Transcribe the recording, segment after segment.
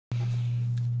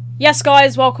Yes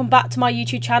guys, welcome back to my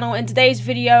YouTube channel. In today's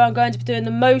video I'm going to be doing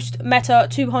the most meta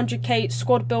 200k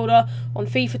squad builder on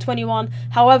FIFA 21.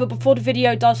 However, before the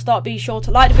video does start, be sure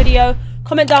to like the video,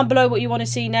 comment down below what you want to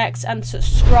see next, and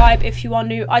subscribe if you are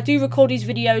new. I do record these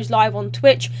videos live on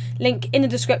Twitch, link in the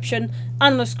description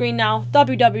and on the screen now,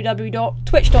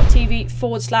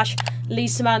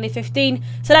 www.twitch.tv/LeeSamanley15.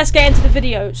 So let's get into the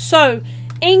video. So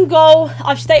in goal,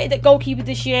 I've stated that goalkeepers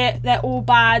this year, they're all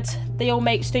bad, they all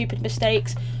make stupid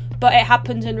mistakes, but it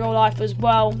happens in real life as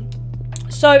well.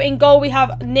 So in goal we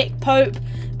have Nick Pope.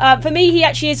 For me, he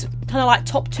actually is kind of like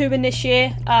top 2 in this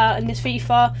year, in this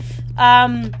FIFA.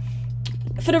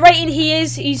 For the rating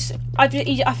I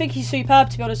think he's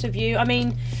superb, to be honest with you. I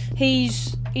mean,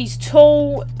 he's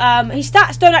tall. His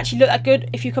stats don't actually look that good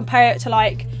if you compare it to,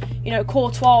 like, you know,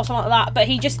 Courtois or something like that, but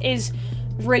he just is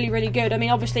really good. I mean,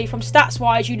 obviously from stats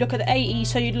wise you look at the 80,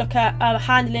 so you'd look at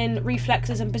handling,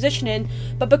 reflexes and positioning,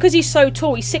 but because he's so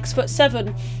tall, he's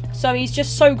 6'7", so he's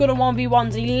just so good on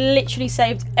 1v1s. He literally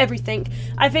saved everything.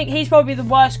 I think he's probably the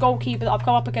worst goalkeeper that I've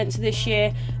come up against this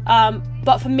year,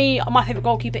 but for me, my favourite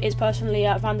goalkeeper is personally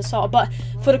Van der Sar, but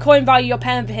for the coin value you're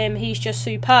paying for him, he's just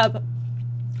superb.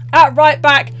 At right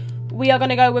back we are going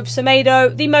to go with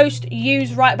Semedo. The most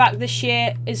used right back this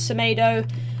year is Semedo.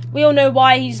 We all know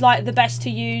why he's like the best to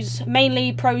use.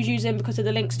 Mainly pros use him because of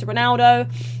the links to Ronaldo.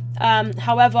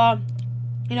 However,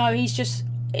 you know, he's just,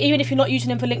 even if you're not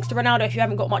using him for links to Ronaldo, if you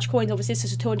haven't got much coins, obviously this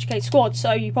is a 200k squad,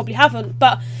 so you probably haven't.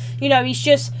 But, you know, he's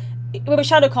just, with a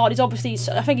shadow card, he's obviously,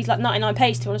 I think he's like 99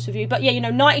 pace, to be honest with you. But yeah, you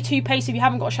know, 92 pace if you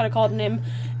haven't got a shadow card on him,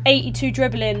 82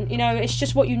 dribbling, you know, it's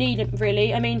just what you need,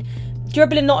 really. I mean,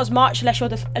 dribbling not as much unless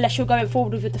you're going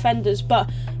forward with the defenders, but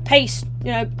pace,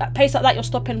 you know, pace like that, you're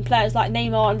stopping players like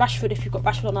Neymar and Rashford if you've got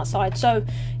Rashford on that side. So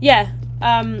yeah,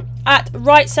 at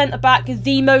right centre back,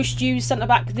 the most used centre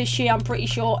back this year, I'm pretty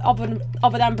sure, other than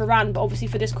Varane, but obviously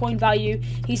for this coin value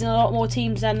he's in a lot more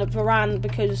teams than Varane,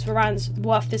 because Varane's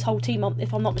worth this whole team,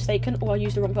 if I'm not mistaken, or I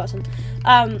used the wrong person.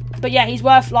 But yeah, he's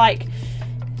worth, like,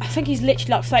 I think he's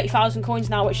literally like 30,000 coins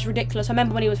now, which is ridiculous. I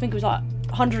remember when he was, I think it was like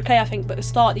 100k, I think, but at the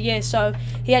start of the year, so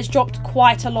he has dropped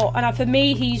quite a lot. And for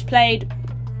me, he's played,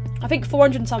 I think,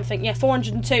 400 and something, yeah,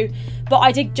 402, but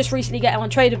I did just recently get him on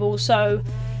tradable, so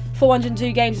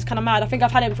 402 games is kind of mad. I think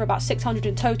I've had him for about 600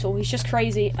 in total. He's just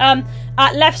crazy.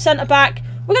 At left centre back,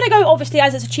 we're going to go, obviously,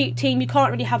 as it's a cheap team, you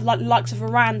can't really have like the likes of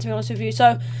Varane, to be honest with you,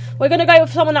 so we're going to go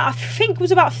with someone that I think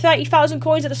was about 30,000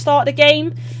 coins at the start of the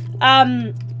game.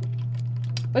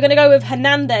 We're going to go with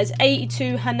Hernandez,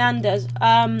 82 Hernandez.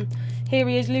 Here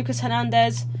he is, Lucas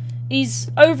Hernandez. He's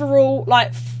overall,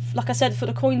 like I said, for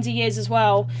the coins he is as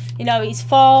well. You know, he's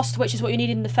fast, which is what you need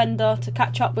in a defender to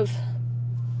catch up with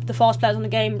the fast players on the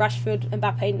game. Rashford,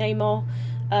 Mbappe, Neymar,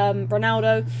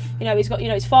 Ronaldo. You know, he's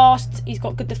fast. He's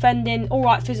got good defending, all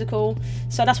right physical.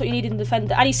 So that's what you need in a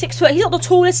defender. And he's 6 foot. He's not the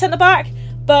tallest centre back,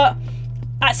 but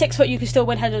at 6 foot you can still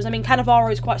win headers. I mean,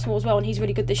 Cannavaro is quite small as well, and he's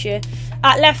really good this year.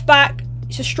 At left back,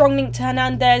 it's a strong link to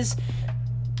Hernandez.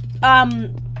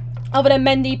 Other than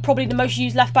Mendy, probably the most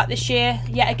used left back this year,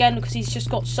 yet again, because he's just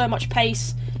got so much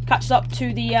pace, catches up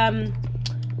to the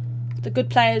good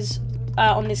players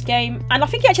on this game. And I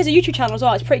think he actually has a YouTube channel as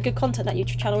well. It's pretty good content, that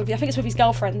YouTube channel. I think it's with his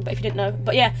girlfriend, but if you didn't know.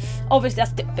 But yeah, obviously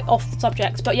that's a bit off the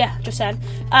subject, but yeah, just saying.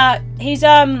 He's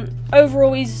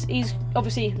overall, he's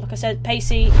obviously, like I said,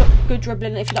 pacey, got good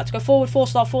dribbling if you like to go forward,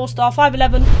 4-star,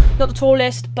 5'11", not the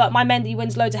tallest, but my Mendy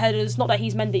wins loads of headers. Not that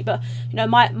he's Mendy, but you know,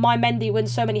 my Mendy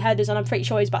wins so many headers, and I'm pretty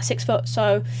sure he's about 6 foot,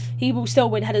 so he will still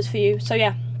win headers for you. So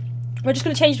yeah, we're just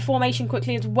going to change the formation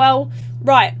quickly as well.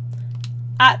 Right,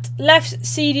 at left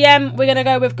CDM we're going to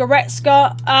go with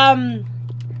Goretzka.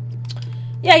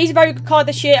 Yeah, he's a very good card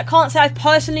this year. I can't say I've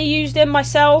personally used him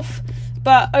myself,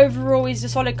 but overall he's a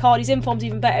solid card. His inform's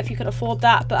even better if you can afford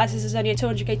that, but as this is only a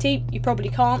 200k team, you probably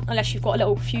can't unless you've got a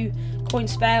little few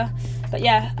coins spare. But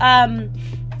yeah,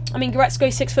 I mean, Goretzka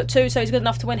is 6'2", so he's good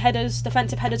enough to win headers,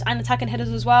 defensive headers and attacking headers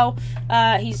as well.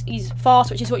 He's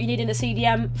fast, which is what you need in a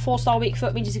CDM. 4-star weak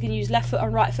foot means you can use left foot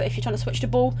and right foot if you're trying to switch the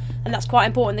ball, and that's quite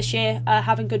important this year,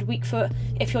 having good weak foot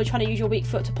if you're trying to use your weak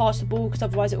foot to pass the ball, because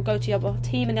otherwise it will go to the other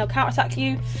team and they'll counter-attack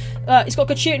you. He's got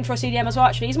good shooting for a CDM as well,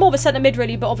 actually. He's more of a centre mid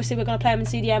really, but obviously we're going to play him in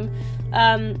CDM.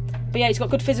 But yeah, he's got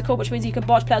good physical, which means he can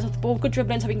barge players off the ball, good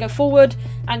dribbling so he can go forward,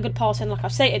 and good passing, like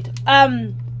I've stated.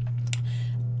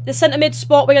 The centre mid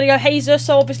spot, we're going to go Jesus.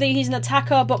 So obviously he's an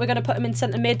attacker, but we're going to put him in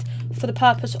centre mid for the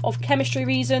purpose of chemistry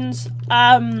reasons.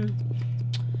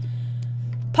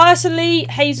 Personally,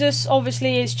 Jesus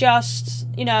obviously is just,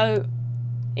 you know,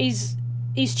 he's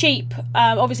he's cheap.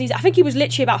 Obviously, I think he was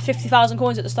literally about 50,000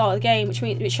 coins at the start of the game,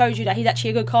 which shows you that he's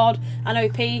actually a good card and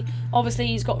OP. Obviously,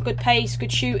 he's got good pace,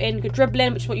 good shooting, good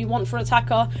dribbling, which is what you want for an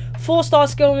attacker. 4-star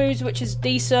skill moves, which is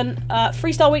decent.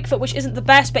 3-star weak foot, which isn't the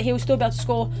best, but he'll still be able to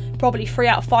score probably 3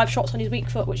 out of 5 shots on his weak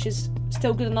foot, which is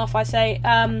still good enough, I say.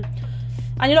 And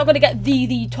you're not going to get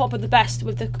the top of the best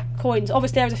with the coins.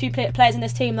 Obviously, there's a few players in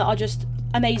this team that are just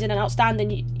amazing and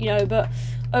outstanding, you know, but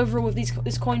overall with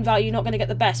this coin value, you're not going to get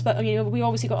the best. But I mean, we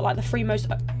obviously got like the 3 most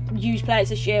used players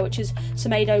this year, which is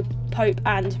Semedo, Pope,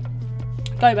 and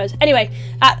Gomez. Anyway,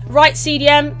 at right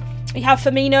CDM, we have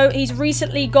Firmino. He's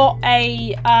recently got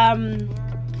a, I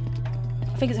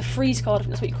think it's a freeze card, I think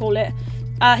that's what you call it.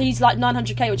 He's like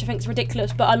 900k, which I think is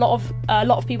ridiculous, but a lot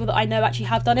of people that I know actually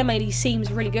have done him, and he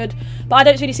seems really good. But I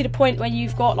don't really see the point when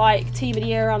you've got like Team of the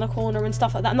Year around the corner and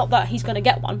stuff like that. Not that he's going to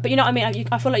get one, but you know what I mean.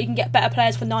 I feel like you can get better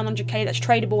players for 900k that's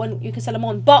tradable, and you can sell them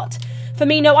on. But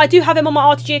Firmino, I do have him on my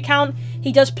RTG account.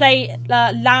 He does play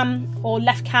Lam or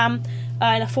left cam.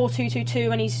 In a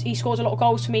 4-2-2-2, and he scores a lot of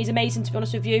goals for me. He's amazing, to be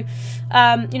honest with you.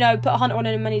 You know, put a hunter on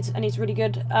him, and he's really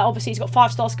good. Obviously, he's got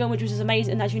 5-star skill moves, which is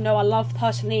amazing. As you know, I love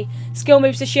personally skill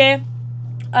moves this year.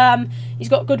 He's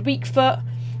got good weak foot,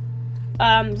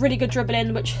 really good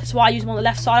dribbling, which is why I use him on the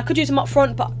left side. I could use him up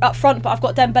front, but I've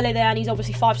got Dembele there, and he's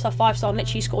obviously 5-star, 5-star, and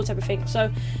literally scores everything.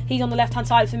 So he's on the left hand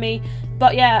side for me.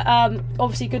 But yeah,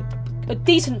 obviously a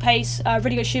decent pace,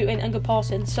 really good shooting, and good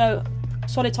passing. So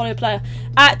solid player.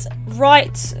 At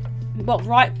right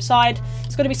side,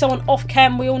 it's going to be someone off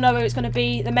chem. We all know who it's going to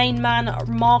be. The main man,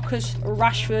 Marcus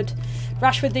Rashford.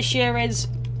 Rashford this year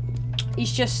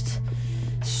he's just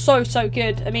so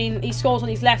good. I mean, he scores on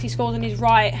his left, he scores on his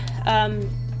right.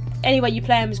 Anywhere you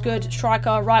play him is good.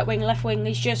 Striker, right wing, left wing.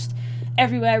 He's just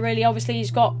everywhere, really. Obviously,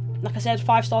 he's got, like I said,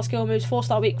 5-star skill moves,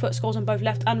 4-star weak foot, scores on both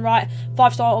left and right.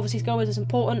 5-star, obviously, skill moves is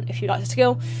important if you like the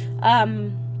skill.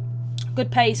 Good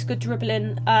pace, good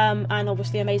dribbling, and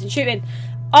obviously amazing shooting.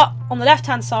 Up on the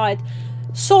left-hand side,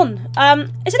 Son.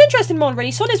 It's an interesting one,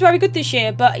 really. Son is very good this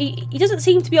year, but he doesn't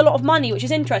seem to be a lot of money, which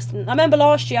is interesting. I remember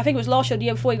last year, I think it was last year or the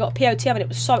year before, he got a POTM, and it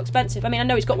was so expensive. I mean, I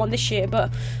know he's got one this year,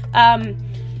 but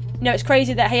you know, it's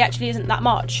crazy that he actually isn't that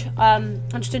much. I'm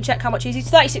just going to check how much he's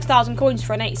 36,000 coins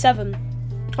for an 87.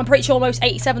 I'm pretty sure most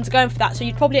 87s are going for that, so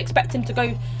you'd probably expect him to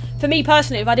go. For me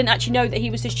personally, if I didn't actually know that he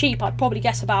was this cheap, I'd probably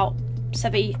guess about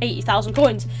 80,000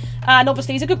 coins. And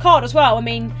obviously he's a good card as well. I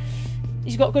mean,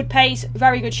 he's got good pace,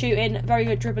 very good shooting, very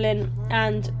good dribbling,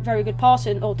 and very good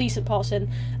passing, or decent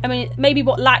passing. I mean, maybe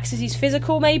what lacks is his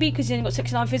physical, maybe, because he's only got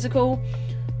 69 physical.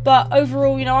 But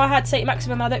overall, you know, I had Saint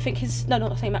Maximum, and I don't think his... No,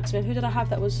 not Saint Maximum. Who did I have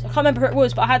that was... I can't remember who it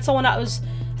was, but I had someone that was...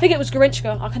 I think it was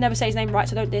Gorinchka. I can never say his name right,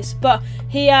 so don't diss. But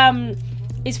he...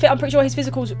 I'm pretty sure his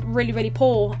physical's really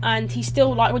poor, and he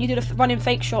still, like, when you do the running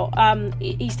fake shot,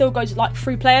 he still goes like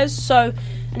through players, so,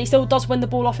 and he still does win the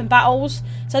ball off in battles,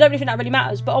 so I don't really think that really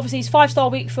matters. But obviously he's 5-star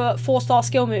weak for 4-star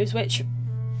skill moves, which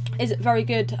is very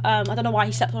good. I don't know why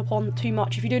he slept upon too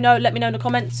much. If you do know, let me know in the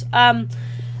comments.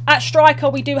 At striker,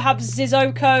 we do have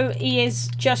Sissoko. He is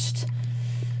just,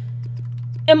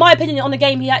 in my opinion, on the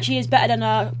game, he actually is better than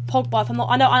Pogba.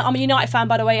 I know I'm a United fan,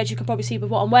 by the way, as you can probably see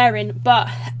with what I'm wearing, but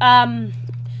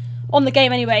on the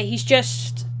game anyway, he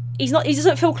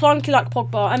doesn't feel clunky like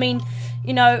Pogba. I mean,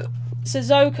 you know,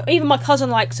 Sissoko, even my cousin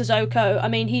likes Sissoko. I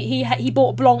mean, he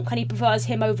bought Blanc, and he prefers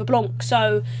him over Blanc.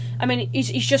 So, I mean,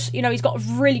 he's just, you know, he's got a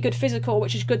really good physical,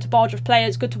 which is good to barge with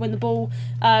players, good to win the ball.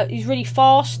 He's really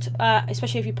fast,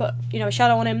 especially if you put, you know, a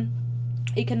shadow on him.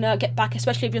 He can get back,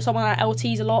 especially if you're someone that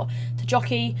LTs a lot to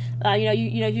jockey. You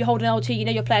know, you hold an LT, you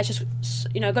know your players just,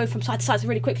 you know, go from side to side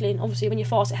really quickly. And obviously, when you're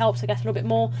fast, it helps, I guess, a little bit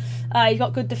more. He's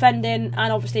got good defending,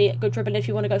 and obviously good dribbling if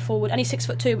you want to go forward. And he's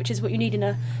 6'2", which is what you need in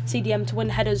a CDM to win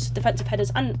headers, defensive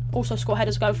headers, and also score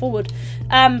headers going forward.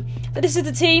 But this is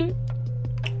the team.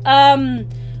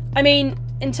 I mean,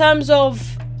 in terms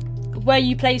of where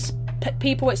you place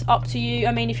people, it's up to you.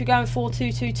 I mean, if you're going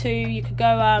 4-2-2-2, you could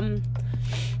go.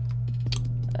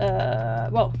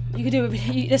 Well, you could do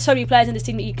it. There's so many players in this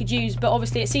team that you could use, but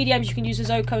obviously at CDMs you can use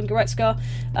Sissoko and Goretzka.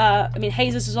 I mean,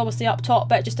 Jesus is obviously up top,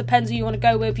 but it just depends who you want to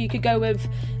go with. You could go with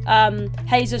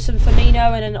Jesus and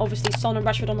Firmino, and then obviously Son and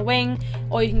Rashford on the wing,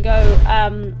 or you can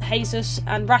go Jesus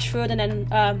and Rashford, and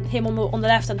then him on the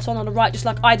left and Son on the right, just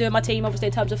like I do in my team, obviously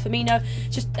in terms of Firmino.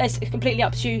 It's completely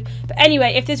up to you. But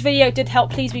anyway, if this video did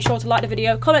help, please be sure to like the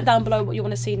video, comment down below what you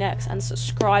want to see next, and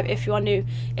subscribe if you are new.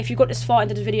 If you got this far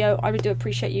into the video, I really do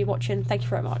appreciate you watching. Thank you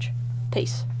very much.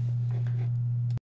 Peace.